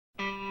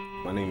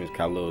My name is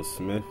Kahlil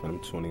Smith. I'm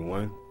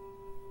 21.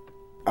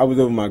 I was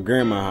over my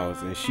grandma's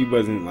house, and she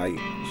wasn't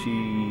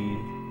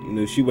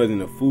she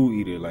wasn't a food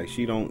eater. Like,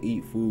 she don't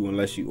eat food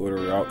unless she order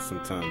it out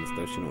sometimes and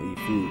stuff. She don't eat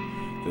food.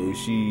 So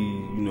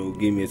she,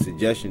 gave me a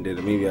suggestion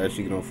that maybe I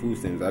should get on food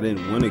stamps. I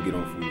didn't want to get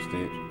on food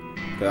stamps.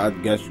 Cause I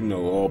guess,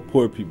 all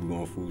poor people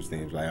go on food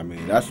stamps. Like,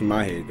 that's in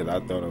my head, cause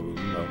I thought it was,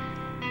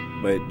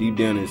 But deep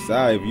down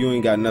inside, if you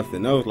ain't got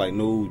nothing else, like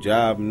no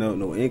job,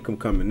 no income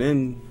coming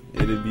in,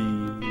 it'll be,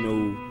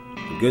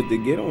 good to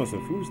get on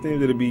some food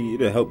stamps.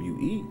 It'll help you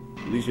eat.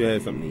 At least you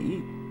have something to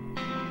eat.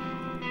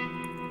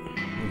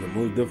 The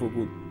most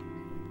difficult,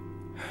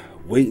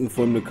 waiting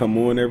for them to come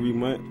on every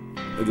month.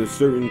 At a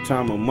certain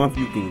time a month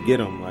you can get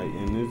them,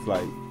 and it's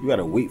like you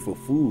gotta wait for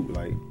food,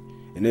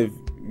 and if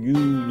you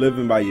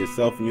living by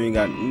yourself and you ain't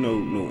got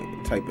no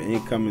type of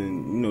income,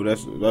 and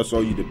that's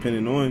all you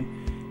depending on,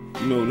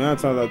 9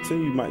 times out of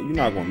 10 you're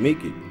not gonna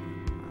make it.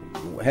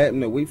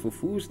 Having to wait for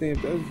food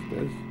stamps,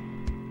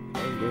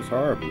 that's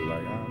horrible.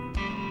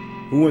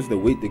 Who wants to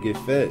wait to get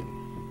fed?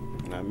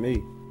 Not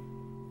me.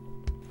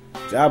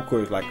 Job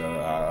Corps is like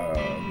a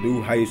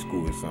new high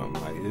school or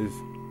something.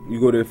 You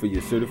go there for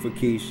your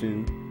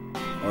certification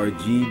or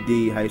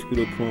GED, high school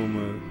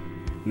diploma.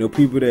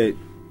 People that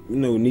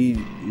need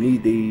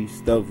their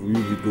stuff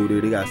usually go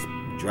there. They got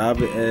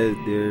driver ed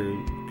there.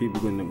 People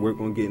going to work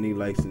on getting their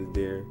license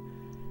there.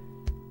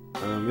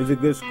 It's a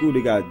good school.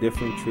 They got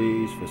different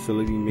trades: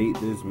 facility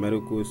maintenance,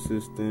 medical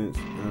assistance,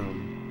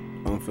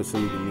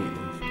 facility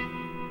maintenance.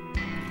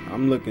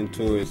 I'm looking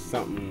towards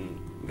something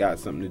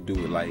to do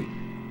with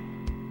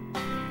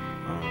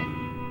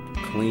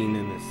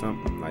cleaning or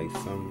something,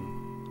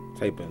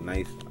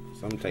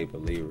 some type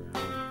of labor.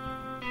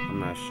 I'm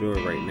not sure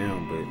right now,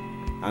 but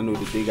I know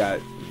that they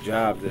got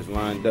jobs that's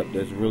lined up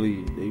that's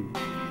really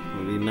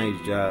nice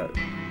jobs.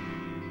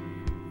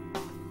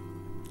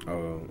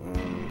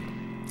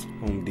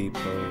 Home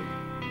Depot.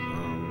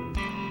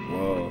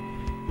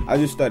 I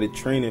just started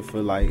training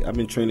I've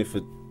been training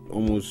for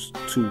almost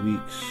 2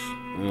 weeks.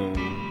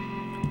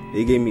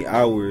 They gave me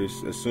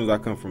hours as soon as I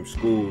come from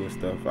school and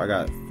stuff. I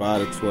got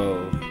 5 to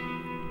 12.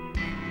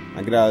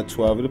 I get out at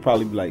 12. It'll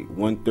probably be like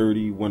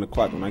 1:30, 1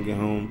 o'clock when I get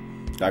home.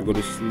 I go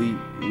to sleep.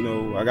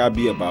 I gotta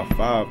be up by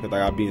 5 because I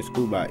gotta be in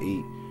school by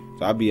 8.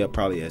 So I'll be up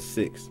probably at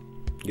 6.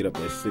 Get up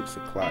at 6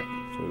 o'clock.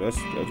 So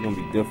that's gonna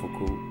be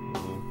difficult.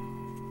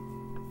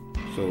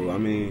 So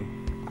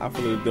I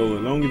feel as though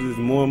as long as there's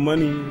more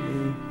money,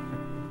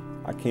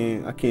 I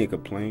can't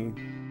complain.